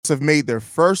have made their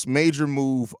first major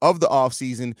move of the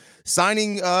offseason,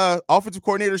 signing offensive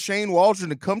coordinator Shane Waldron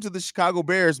to come to the Chicago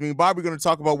Bears. I mean, Bob, we're going to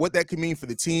talk about what that could mean for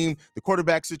the team, the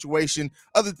quarterback situation,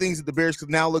 other things that the Bears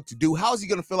could now look to do. How is he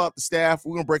going to fill out the staff?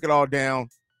 We're going to break it all down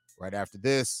right after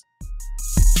this.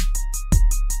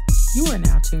 You are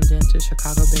now tuned in to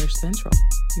Chicago Bears Central,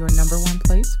 your number one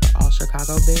place for all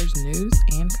Chicago Bears news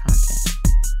and content.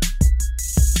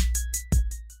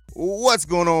 What's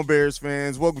going on, Bears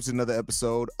fans? Welcome to another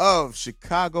episode of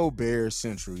Chicago Bears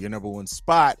Central, your number one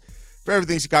spot for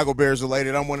everything Chicago Bears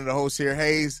related. I'm one of the hosts here,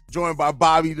 Hayes, joined by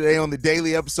Bobby today on the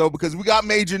daily episode because we got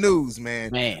major news,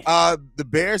 man. The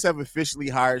Bears have officially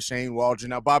hired Shane Waldron.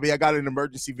 Now, Bobby, I got an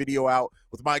emergency video out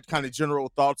with my kind of general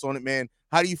thoughts on it, man.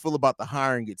 How do you feel about the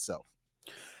hiring itself?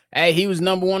 Hey, he was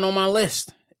number one on my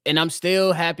list, and I'm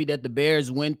still happy that the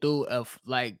Bears went through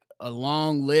a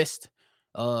long list.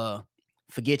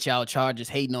 Forget y'all Chargers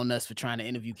hating on us for trying to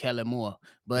interview Kellen Moore,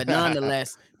 but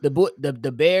nonetheless,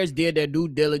 the Bears did their due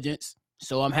diligence.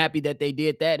 So I'm happy that they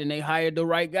did that and they hired the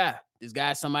right guy. This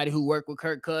guy's somebody who worked with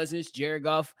Kirk Cousins, Jared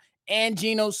Goff, and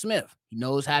Geno Smith. He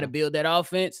knows how to build that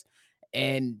offense,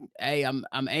 and hey, I'm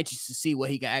anxious to see what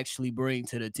he can actually bring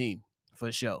to the team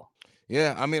for sure.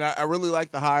 Yeah, I mean, I really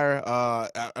like the hire.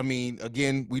 I mean,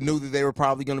 again, we knew that they were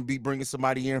probably going to be bringing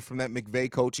somebody in from that McVay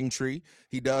coaching tree.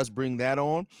 He does bring that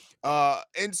on.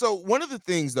 And so one of the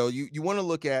things, though, you want to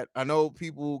look at, I know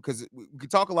people, because we can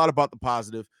talk a lot about the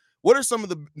positive. What are some of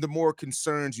the more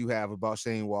concerns you have about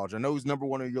Shane Waldron? I know he's number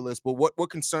one on your list, but what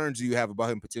concerns do you have about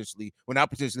him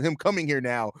him coming here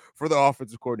now for the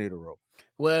offensive coordinator role?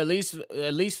 Well, at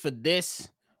least for this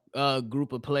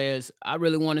group of players, I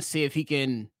really want to see if he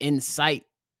can incite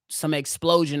some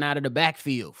explosion out of the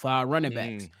backfield for our running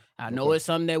backs. I know it's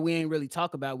something that we ain't really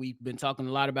talk about. We've been talking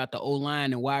a lot about the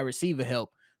O-line and wide receiver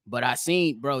help, but I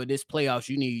seen, bro, this playoffs,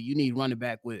 you need running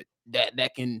back with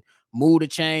that can move the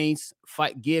chains,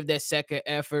 fight, give that second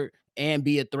effort, and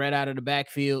be a threat out of the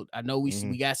backfield. I know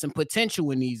we got some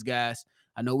potential in these guys.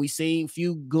 I know we seen a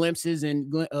few glimpses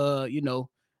and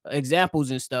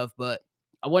examples and stuff, but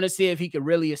I want to see if he could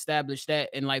really establish that.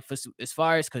 And like as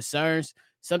far as concerns,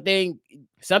 something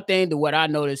to what I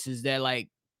noticed is that like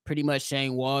pretty much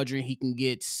Shane Waldron, he can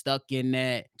get stuck in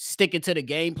that sticking to the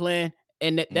game plan.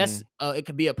 And that's it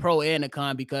could be a pro and a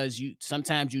con because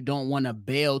sometimes you don't want to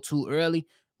bail too early,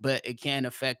 but it can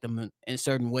affect them in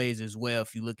certain ways as well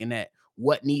if you're looking at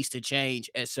what needs to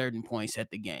change at certain points at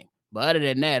the game. But other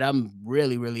than that, I'm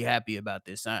really, really happy about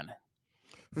this signing.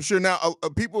 For sure. Now,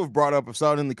 people have brought up, I've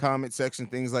saw it in the comment section,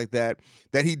 things like that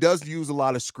he does use a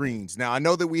lot of screens. Now, I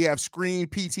know that we have screen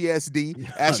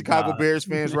PTSD as Chicago Bears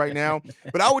fans right now,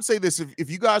 but I would say this,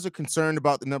 if you guys are concerned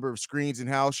about the number of screens and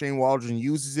how Shane Waldron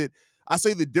uses it, I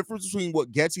say the difference between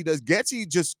what Getsy does, Getsy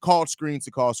just called screens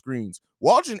to call screens.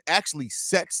 Waldron actually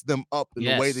sets them up in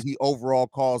the way that he overall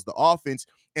calls the offense,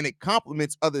 and it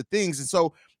complements other things. And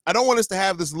so I don't want us to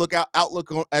have this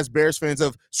outlook on, as Bears fans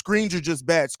of screens are just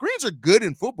bad. Screens are good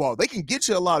in football. They can get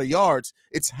you a lot of yards.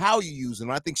 It's how you use them.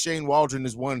 I think Shane Waldron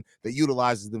is one that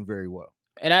utilizes them very well.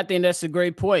 And I think that's a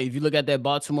great point. If you look at that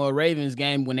Baltimore Ravens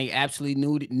game when they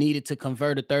absolutely needed to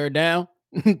convert a third down,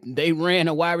 they ran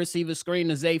a wide receiver screen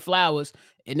to Zay Flowers,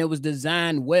 and it was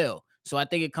designed well. So I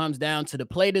think it comes down to the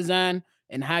play design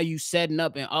and how you setting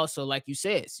up. And also, like you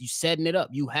said, you setting it up.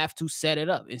 You have to set it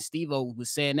up. And Steve-O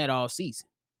was saying that all season.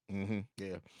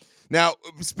 Yeah. Now,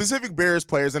 specific Bears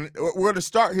players, and we're going to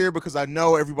start here because I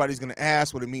know everybody's going to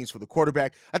ask what it means for the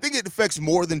quarterback. I think it affects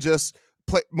more than just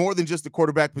the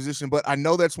quarterback position, but I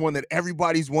know that's one that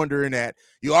everybody's wondering at.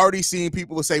 You already seen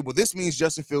people who say, well, this means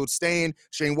Justin Fields staying.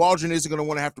 Shane Waldron isn't going to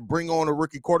want to have to bring on a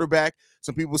rookie quarterback.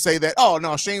 Some people say that, oh,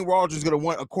 no, Shane Waldron's going to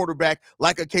want a quarterback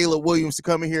like a Caleb Williams to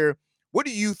come in here. What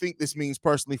do you think this means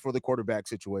personally for the quarterback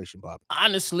situation, Bob?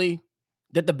 Honestly,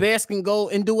 that the Bears can go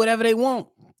and do whatever they want.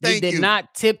 They did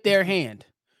not tip their hand.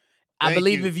 I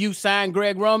believe if you sign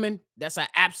Greg Roman, that's an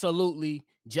absolutely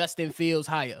Justin Fields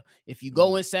hire. If you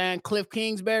go and sign Cliff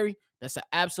Kingsbury, that's an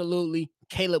absolutely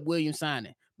Caleb Williams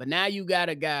signing. But now you got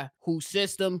a guy whose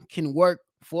system can work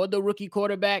for the rookie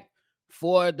quarterback,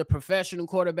 for the professional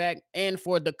quarterback, and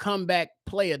for the comeback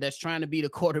player that's trying to be the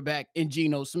quarterback in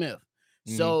Geno Smith.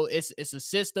 So it's a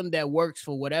system that works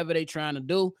for whatever they're trying to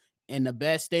do. And the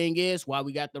best thing is why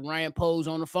we got the Ryan Pose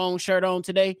on the phone shirt on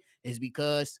today is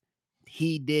because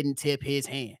he didn't tip his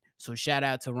hand. So shout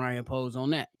out to Ryan Pose on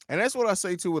that. And that's what I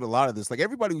say too with a lot of this. Like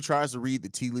everybody who tries to read the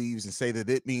tea leaves and say that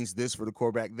it means this for the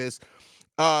quarterback, this.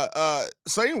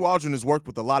 Shane Waldron has worked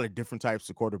with a lot of different types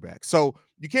of quarterbacks. So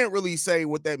you can't really say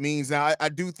what that means. Now, I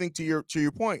do think to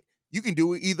your point, you can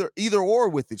do it either or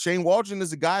with it. Shane Waldron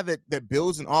is a guy that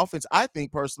builds an offense, I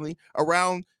think personally,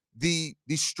 around the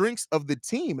strengths of the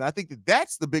team. And I think that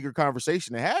that's the bigger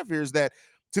conversation to have here is that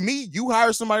to me, you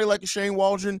hire somebody like a Shane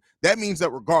Waldron, that means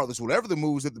that regardless, whatever the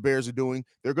moves that the Bears are doing,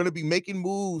 they're going to be making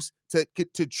moves to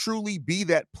truly be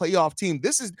that playoff team.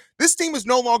 This team is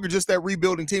no longer just that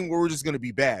rebuilding team where we're just going to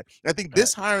be bad. And I think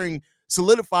this hiring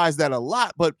solidifies that a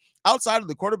lot. But outside of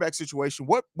the quarterback situation,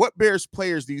 what Bears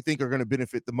players do you think are going to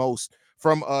benefit the most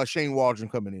from Shane Waldron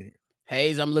coming in here?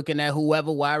 Hayes, I'm looking at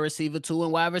whoever wide receiver 2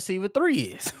 and wide receiver 3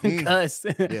 is because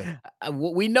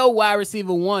we know wide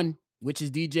receiver 1, which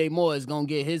is DJ Moore, is going to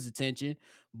get his attention,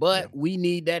 but we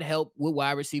need that help with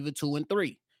wide receiver 2 and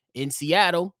 3. In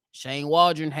Seattle, Shane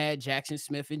Waldron had Jackson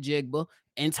Smith and Jigba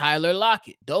and Tyler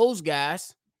Lockett. Those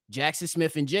guys, Jackson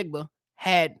Smith and Jigba,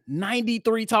 had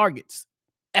 93 targets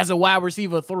as a wide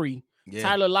receiver 3.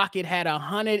 Tyler Lockett had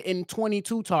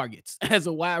 122 targets as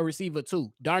a wide receiver 2.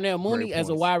 Darnell Mooney as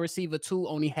a wide receiver 2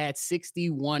 only had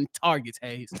 61 targets,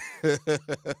 Hayes.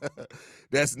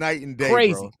 That's night and day,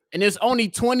 crazy. Bro. And there's only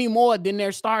 20 more than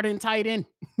their starting tight end.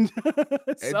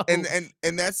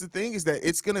 and that's the thing is that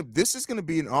this is gonna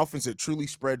be an offense that truly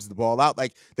spreads the ball out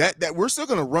like that we're still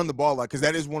gonna run the ball out because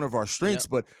that is one of our strengths,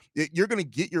 but you're gonna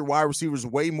get your wide receivers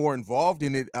way more involved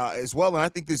in it as well. And I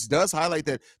think this does highlight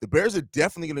that the Bears are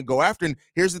definitely gonna go after. And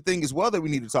here's the thing as well that we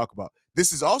need to talk about.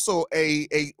 This is also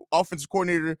a offensive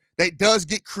coordinator that does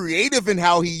get creative in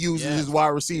how he uses his wide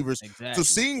receivers. Exactly. So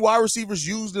seeing wide receivers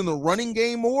used in the running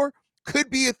game more could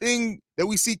be a thing that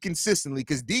we see consistently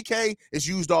because DK is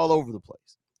used all over the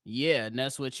place. Yeah, and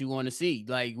that's what you want to see.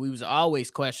 Like we was always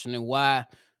questioning why,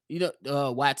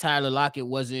 why Tyler Lockett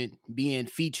wasn't being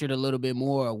featured a little bit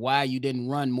more, or why you didn't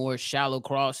run more shallow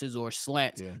crosses or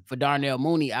slants for Darnell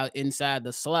Mooney out inside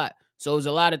the slot. So it was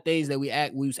a lot of things that we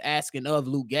was asking of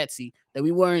Luke Getsy that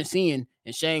we weren't seeing,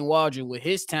 and Shane Waldron with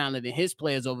his talent and his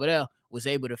players over there was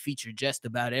able to feature just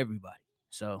about everybody.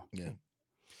 So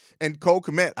And Cole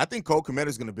Kmet, I think Cole Kmet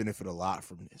is going to benefit a lot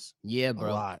from this. Yeah,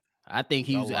 bro. A lot. I think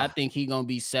he's gonna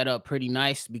be set up pretty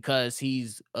nice because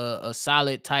he's a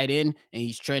solid tight end and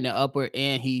he's trending upward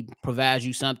and he provides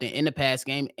you something in the pass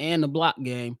game and the block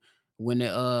game when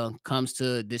it comes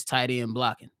to this tight end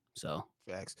blocking. So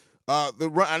facts.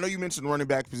 I know you mentioned the running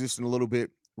back position a little bit.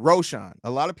 Roschon,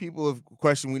 a lot of people have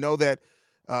questioned. We know that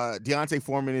Deontay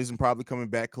Foreman isn't probably coming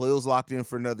back. Khalil's locked in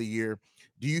for another year.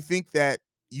 Do you think that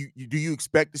do you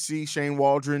expect to see Shane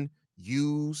Waldron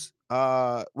use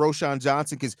Roschon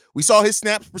Johnson? Because we saw his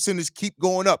snaps percentage keep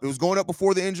going up. It was going up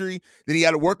before the injury. Then he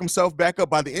had to work himself back up.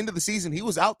 By the end of the season, he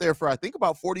was out there for, I think,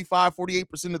 about 45,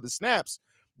 48% of the snaps.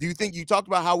 Do you think you talked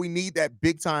about how we need that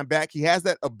big time back? He has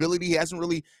that ability. He hasn't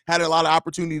really had a lot of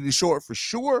opportunity to show it for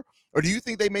sure. Or do you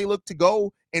think they may look to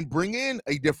go and bring in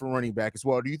a different running back as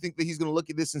well? Or do you think that he's going to look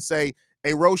at this and say,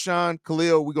 hey, Roschon,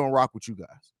 Khalil, we're going to rock with you guys?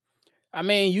 I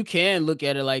mean, you can look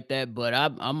at it like that, but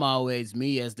I'm always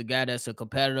me as the guy that's a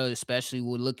competitor, especially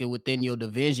with looking within your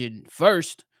division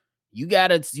first. You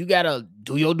gotta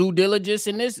do your due diligence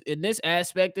in this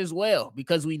aspect as well,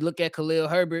 because we look at Khalil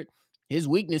Herbert. His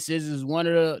weaknesses is one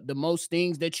of the most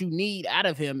things that you need out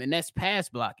of him, and that's pass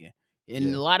blocking.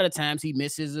 And a lot of times he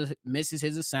misses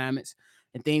his assignments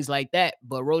and things like that.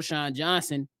 But Roschon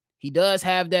Johnson, he does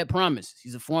have that promise.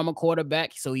 He's a former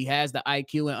quarterback, so he has the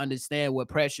IQ and understand what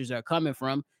pressures are coming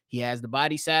from. He has the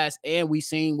body size, and we've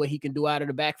seen what he can do out of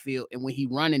the backfield. And when he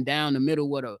running down the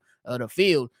middle of the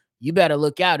field, you better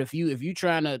look out. If you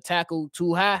trying to tackle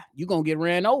too high, you're gonna get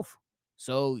ran over.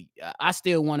 So I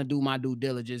still want to do my due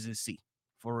diligence and see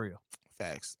for real.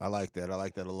 Facts. I like that. I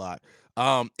like that a lot.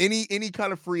 Any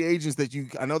kind of free agents that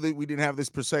I know that we didn't have this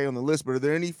per se on the list, but are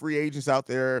there any free agents out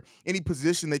there, any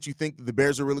position that you think that the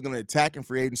Bears are really going to attack in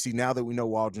free agency now that we know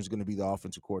Waldron's going to be the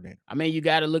offensive coordinator? I mean, you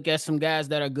got to look at some guys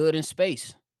that are good in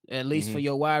space, at least for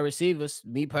your wide receivers.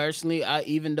 Me personally,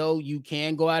 even though you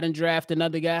can go out and draft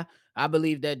another guy, I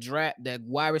believe that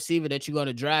wide receiver that you're going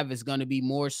to drive is going to be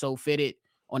more so fitted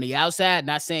on the outside.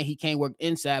 Not saying he can't work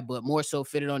inside, but more so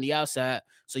fitted on the outside.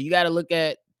 So you got to look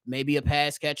at maybe a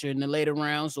pass catcher in the later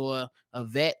rounds or a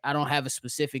vet. I don't have a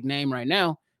specific name right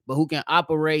now, but who can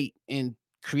operate and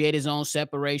create his own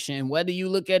separation. Whether you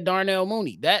look at Darnell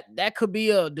Mooney, that could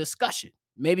be a discussion.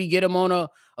 Maybe get him on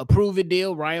a prove-it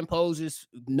deal. Ryan Poles is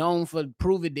known for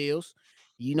prove-it deals.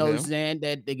 You know what I'm saying?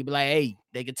 That they could be like, hey,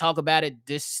 they could talk about it.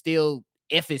 This is still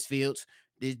Effis Fields.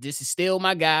 This is still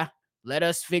my guy. Let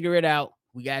us figure it out.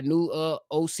 We got new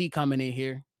OC coming in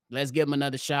here. Let's give him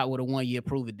another shot with a 1-year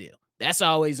prove-it deal. That's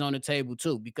always on the table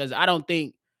too, because I don't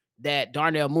think that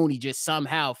Darnell Mooney just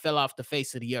somehow fell off the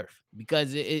face of the earth,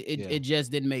 because it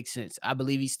just didn't make sense. I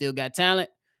believe he still got talent.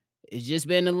 It's just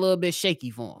been a little bit shaky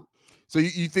for him. So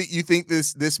you think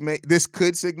this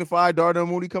could signify Darnell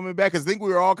Mooney coming back? Because I think we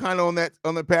were all kind of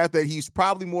on the path that he's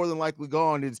probably more than likely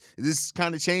gone. Is this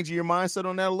kind of changing your mindset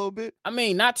on that a little bit? I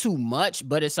mean, not too much,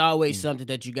 but it's always something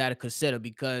that you got to consider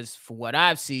because for what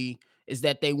I've seen is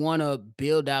that they want to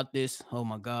build out this, oh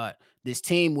my God, this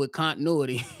team with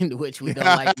continuity, which we don't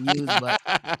like to use,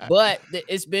 but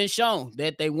it's been shown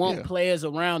that they want Yeah. players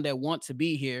around that want to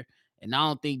be here. And I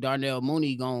don't think Darnell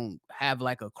Mooney gonna have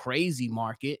like a crazy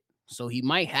market. So he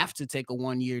might have to take a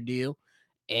 1-year deal.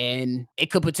 And it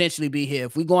could potentially be here.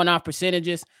 If we going off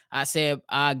percentages, I said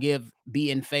I be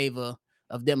in favor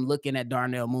of them looking at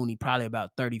Darnell Mooney probably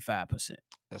about 35%.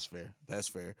 That's fair. That's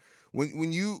fair.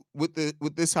 When you with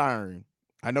this hiring,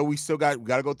 I know we got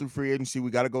to go through free agency. We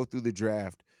got to go through the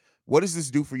draft. What does this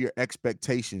do for your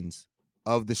expectations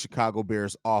of the Chicago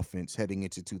Bears offense heading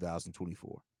into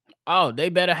 2024? Oh, they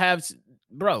better have,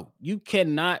 bro. You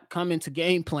cannot come into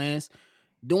game plans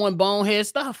doing bonehead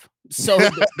stuff. So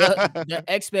the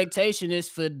expectation is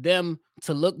for them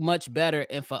to look much better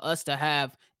and for us to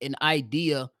have an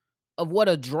idea of what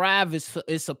a drive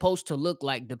is supposed to look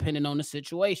like depending on the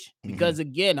situation. Because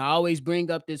again, I always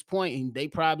bring up this point and they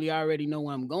probably already know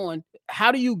where I'm going.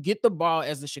 How do you get the ball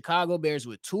as the Chicago Bears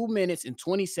with 2 minutes and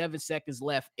 27 seconds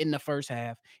left in the first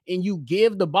half and you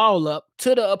give the ball up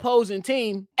to the opposing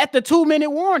team at the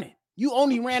 2-minute warning? You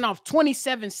only ran off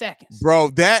 27 seconds.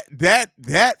 Bro,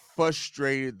 that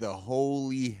frustrated the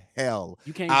holy hell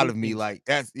out of me. Like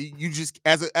that's you just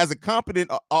as a competent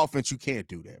offense, you can't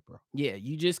do that, bro. Yeah,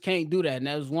 you just can't do that. And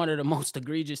that was one of the most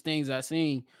egregious things I've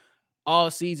seen all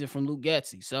season from Luke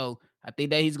Getsy. So I think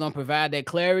that he's gonna provide that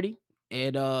clarity.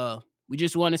 And we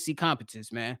just want to see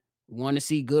competence, man. We want to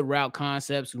see good route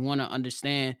concepts. We want to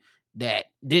understand that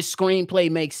this screenplay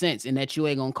makes sense and that you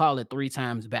ain't gonna call it 3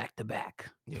 times back to back.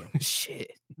 Yeah.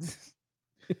 Shit.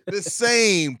 The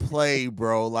same play,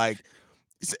 bro. Like,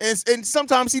 and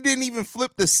sometimes he didn't even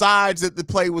flip the sides that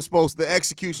the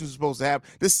execution was supposed to have.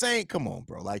 The same, come on,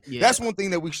 bro. Like that's one thing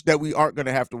that we aren't going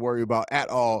to have to worry about at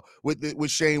all with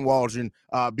Shane Waldron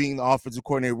being the offensive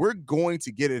coordinator. We're going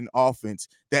to get an offense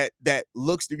that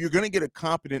looks. If you're going to get a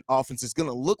competent offense, it's going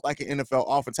to look like an NFL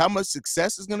offense. How much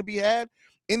success is going to be had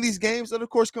in these games? That of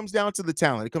course comes down to the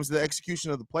talent. It comes to the execution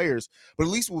of the players. But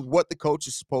at least with what the coach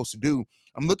is supposed to do,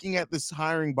 I'm looking at this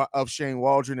hiring of Shane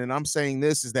Waldron, and I'm saying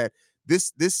this is that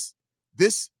this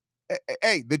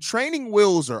hey, the training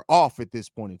wheels are off at this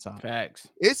point in time. Facts.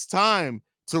 It's time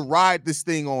to ride this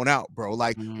thing on out, bro.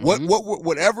 Like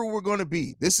whatever we're going to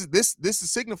be, this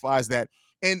signifies that.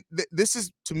 And this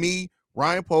is, to me,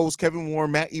 Ryan Poles, Kevin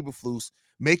Warren, Matt Eberflus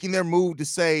making their move to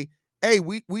say, hey,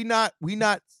 we're not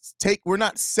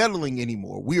settling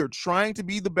anymore. We are trying to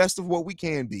be the best of what we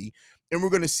can be, and we're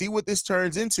going to see what this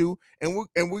turns into, and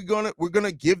we're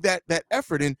gonna give that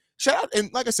effort. And shout out,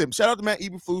 and like I said, shout out to Matt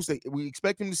Eberflus. We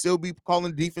expect him to still be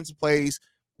calling defensive plays.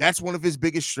 That's one of his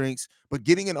biggest strengths. But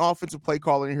getting an offensive play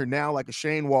caller in here now, like a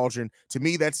Shane Waldron, to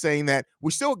me, that's saying that we're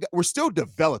still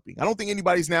developing. I don't think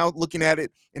anybody's now looking at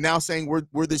it and now saying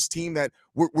we're this team that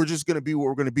we're just going to be what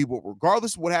we're going to be. But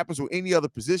regardless of what happens with any other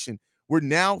position, we're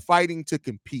now fighting to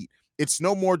compete. It's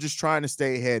no more just trying to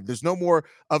stay ahead. There's no more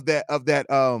of that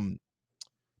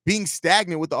being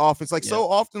stagnant with the offense. Like so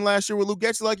often last year with Luke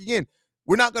Getsy, like again,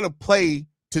 we're not going to play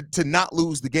to not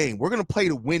lose the game. We're going to play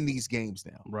to win these games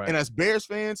now. Right. And as Bears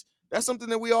fans, that's something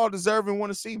that we all deserve and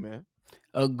want to see, man.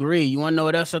 Agree. You want to know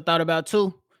what else I thought about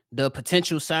too? The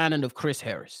potential signing of Chris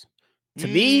Harris. To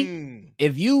me,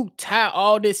 if you tie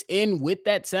all this in with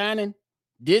that signing,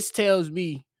 this tells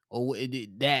me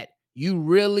that you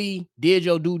really did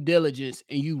your due diligence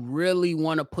and you really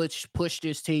want to push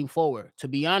this team forward. To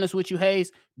be honest with you,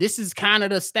 Hayes, this is kind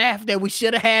of the staff that we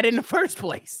should have had in the first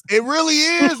place. It really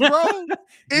is, bro.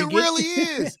 It really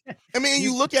is. I mean,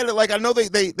 you look at it like, I know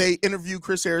they interviewed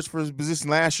Chris Harris for his position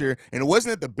last year, and it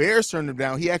wasn't that the Bears turned him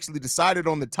down. He actually decided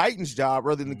on the Titans job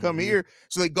rather than come here.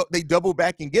 So they double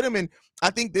back and get him. And I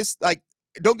think this, like,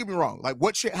 don't get me wrong, like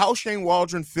how Shane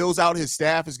Waldron fills out his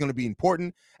staff is going to be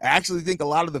important. I actually think a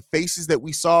lot of the faces that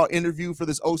we saw interview for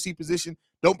this OC position,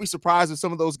 don't be surprised if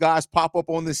some of those guys pop up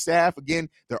on this staff. Again,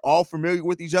 they're all familiar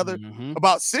with each other.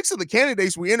 About 6 of the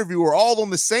candidates we interview were all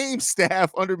on the same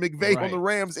staff under McVay on the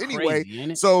Rams anyway.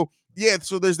 Crazy, so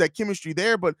there's that chemistry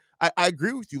there. But I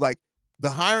agree with you. Like the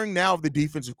hiring now of the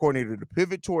defensive coordinator to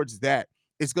pivot towards that,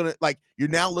 it's going to, like, you're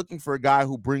now looking for a guy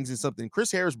who brings in something.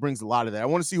 Chris Harris brings a lot of that. I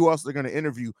want to see who else they're going to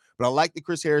interview, but I like the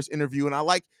Chris Harris interview, and I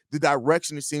like the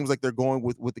direction it seems like they're going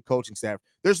with the coaching staff.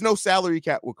 There's no salary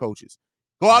cap with coaches.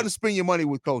 Go out and spend your money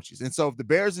with coaches. And so if the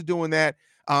Bears are doing that,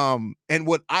 and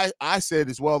what I said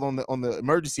as well on the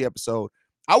emergency episode,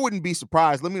 I wouldn't be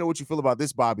surprised. Let me know what you feel about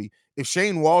this, Bobby, if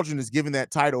Shane Waldron is given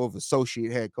that title of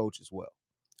associate head coach as well.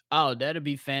 Oh, that'd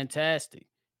be fantastic.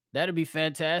 That'd be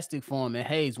fantastic for him. And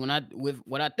Hayes, when I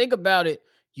think about it,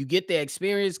 you get the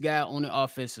experienced guy on the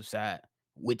offensive side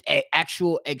with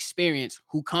actual experience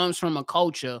who comes from a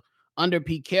culture under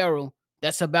Pete Carroll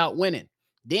that's about winning.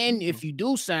 Then, if you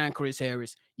do sign Chris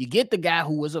Harris, you get the guy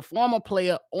who was a former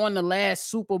player on the last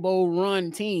Super Bowl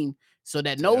run team, so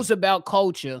that knows about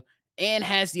culture and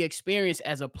has the experience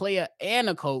as a player and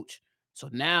a coach. So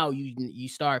now you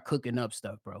start cooking up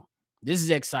stuff, bro. This is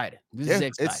exciting. This is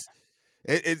exciting.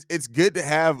 It's good to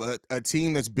have a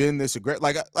team that's been this aggressive.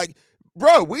 Like,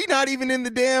 bro, we not even in the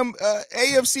damn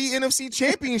AFC NFC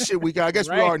championship week. I guess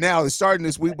we are now. It's starting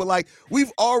this week, but like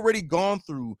we've already gone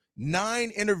through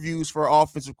 9 interviews for our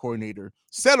offensive coordinator.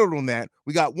 Settled on that.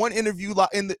 We got 1 interview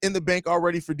in the bank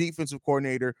already for defensive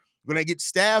coordinator. When I get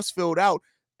staffs filled out,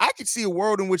 I could see a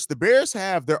world in which the Bears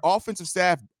have their offensive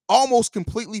staff almost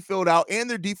completely filled out and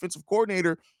their defensive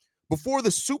coordinator before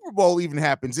the Super Bowl even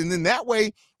happens. And then that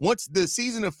way, once the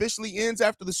season officially ends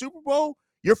after the Super Bowl,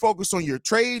 you're focused on your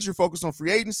trades, you're focused on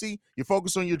free agency, you're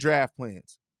focused on your draft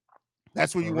plans.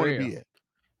 That's where you want to be at.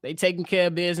 They taking care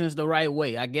of business the right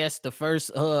way. I guess the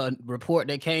first report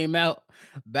that came out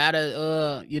by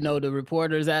the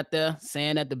reporters out there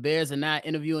saying that the Bears are not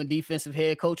interviewing defensive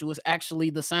head coach was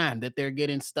actually the sign that they're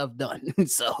getting stuff done.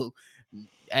 So,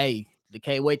 hey, they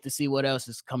can't wait to see what else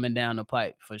is coming down the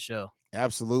pipe for sure.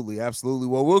 Absolutely.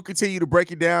 Well, we'll continue to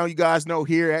break it down. You guys know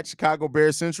here at Chicago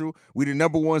Bears Central, we the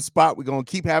number 1 spot. We're going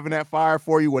to keep having that fire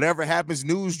for you. Whatever happens,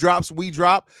 news drops, we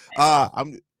drop.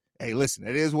 Hey, listen,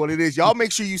 it is what it is. Y'all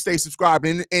make sure you stay subscribed.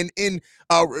 And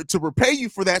to repay you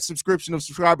for that subscription of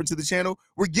subscribing to the channel,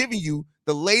 we're giving you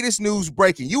the latest news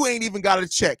breaking. You ain't even got to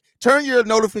check. Turn your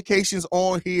notifications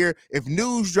on here. If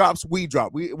news drops, we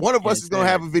drop. One of us is going to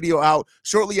have a video out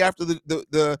shortly after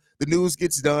the news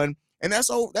gets done. And that's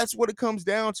what it comes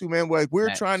down to, man. Like we're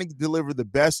trying to deliver the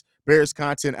best Bears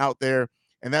content out there.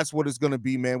 And that's what it's going to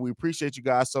be, man. We appreciate you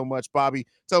guys so much. Bobby,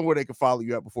 tell them where they can follow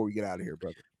you at before we get out of here,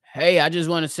 brother. Hey, I just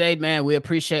want to say, man, we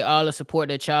appreciate all the support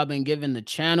that y'all been giving the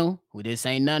channel. This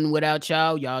ain't nothing without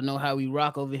y'all. Y'all know how we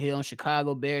rock over here on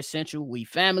Chicago Bears Central. We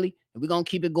family, and we're going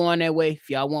to keep it going that way. If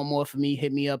y'all want more from me,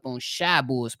 hit me up on Shy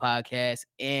Bulls Podcast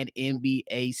and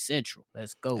NBA Central.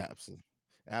 Let's go.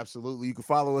 Absolutely. You can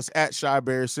follow us at Shy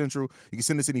Bears Central. You can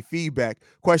send us any feedback,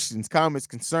 questions, comments,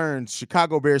 concerns,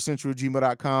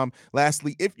 chicagobearscentral@gmail.com.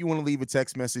 Lastly, if you want to leave a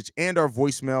text message and our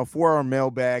voicemail for our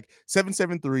mailbag,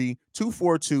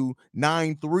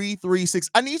 773-242-9336.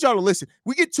 I need y'all to listen.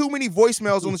 We get too many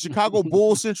voicemails on the Chicago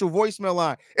Bulls Central voicemail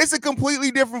line. It's a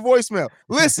completely different voicemail.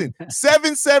 Listen,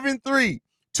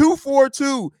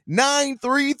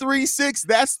 773-242-9336.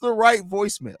 That's the right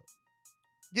voicemail.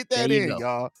 Get that in,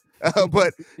 y'all.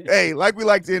 But hey, like we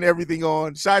like to end everything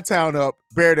on Chi-Town up,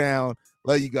 Bear down.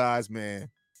 Love you guys, man.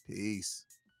 Peace.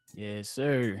 Yes,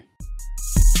 sir.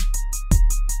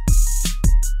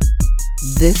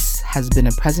 This has been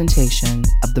a presentation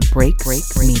of the Break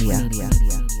Media.